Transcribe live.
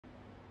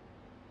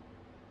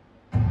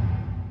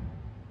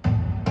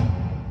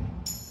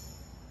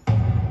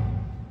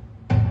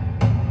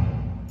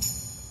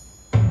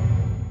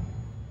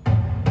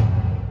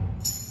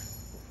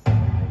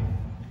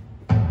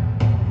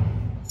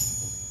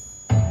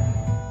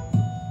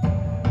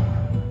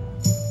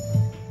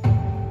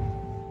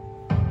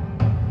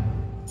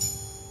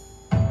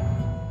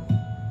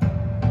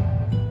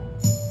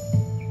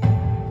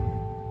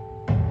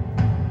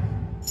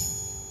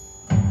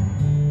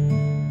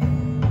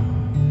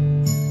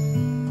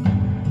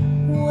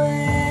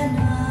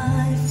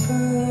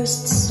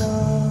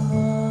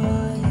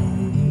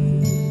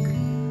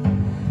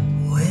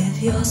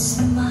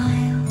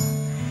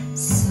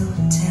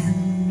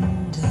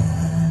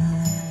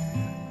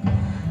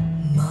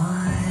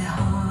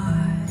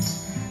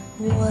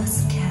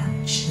was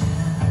captured,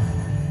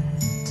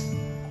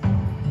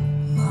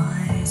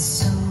 my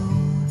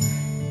soul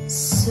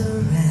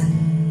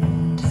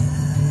surrendered.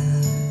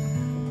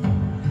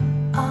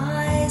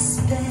 I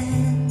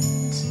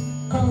spent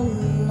a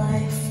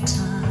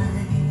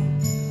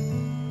lifetime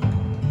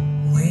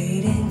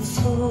waiting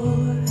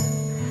for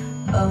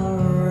a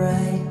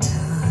right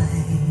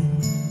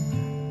time.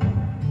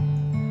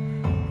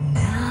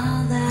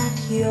 Now that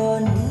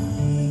you're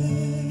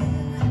near,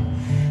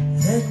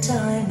 the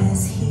time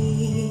is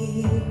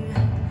here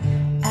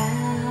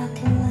at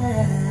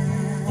last.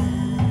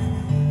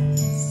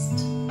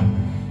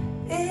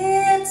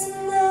 It's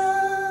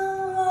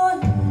now or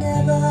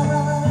never.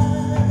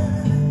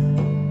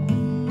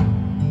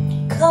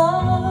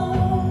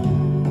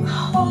 Come,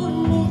 hold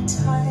me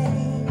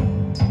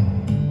tight,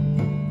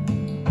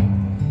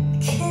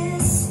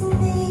 kiss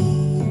me,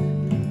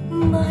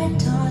 my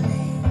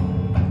darling,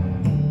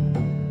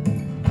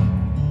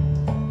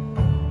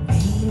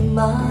 be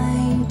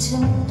mine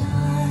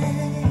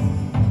tonight.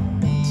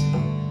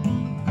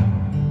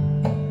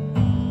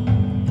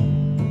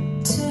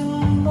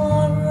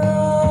 Tomorrow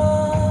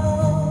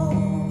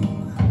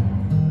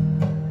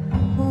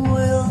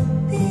will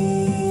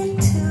be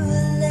too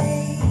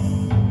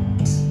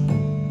late.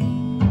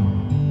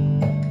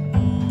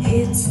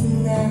 It's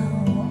now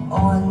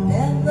or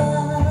never.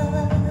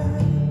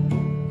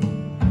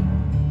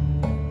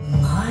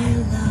 My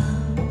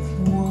love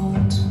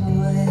won't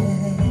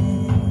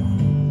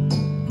wait.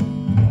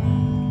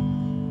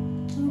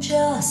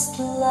 Just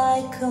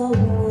like a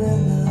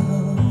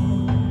willow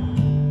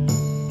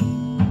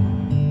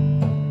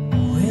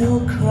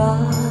will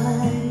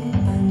cry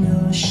an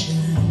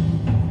ocean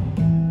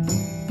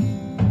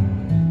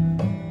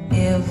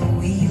if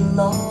we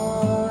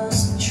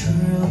lost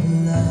true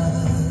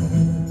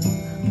love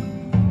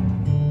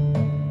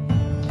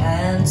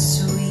and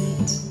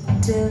sweet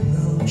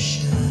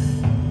devotion.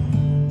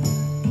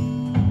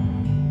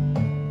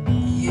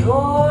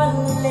 Your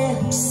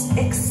lips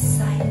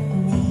excite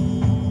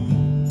me,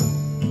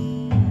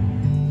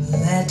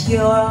 let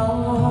your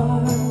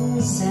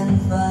arms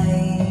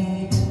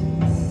invite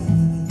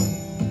me,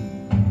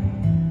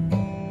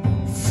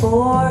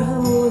 for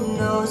who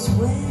knows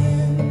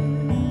when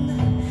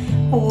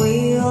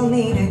we'll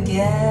meet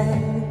again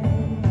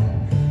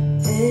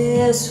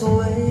this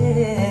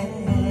way.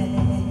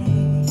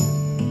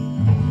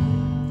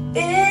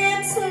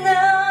 It's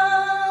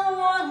now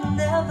or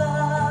never.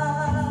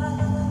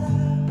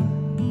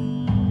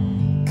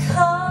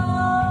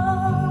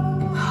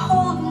 Come,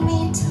 hold me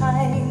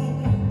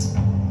tight,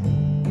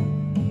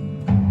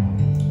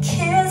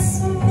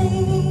 kiss me,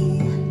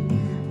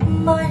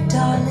 my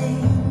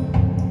darling,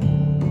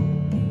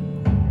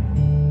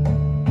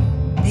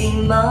 be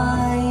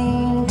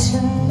mine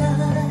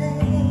tonight.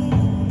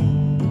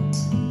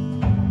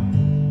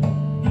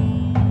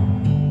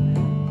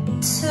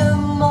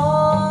 Tomorrow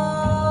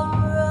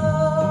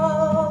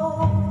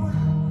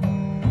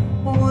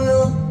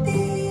will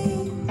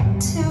be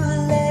too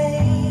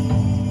late.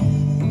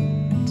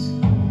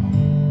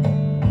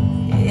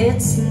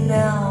 It's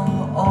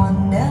now or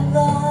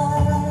never.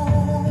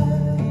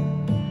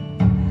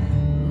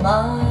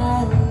 My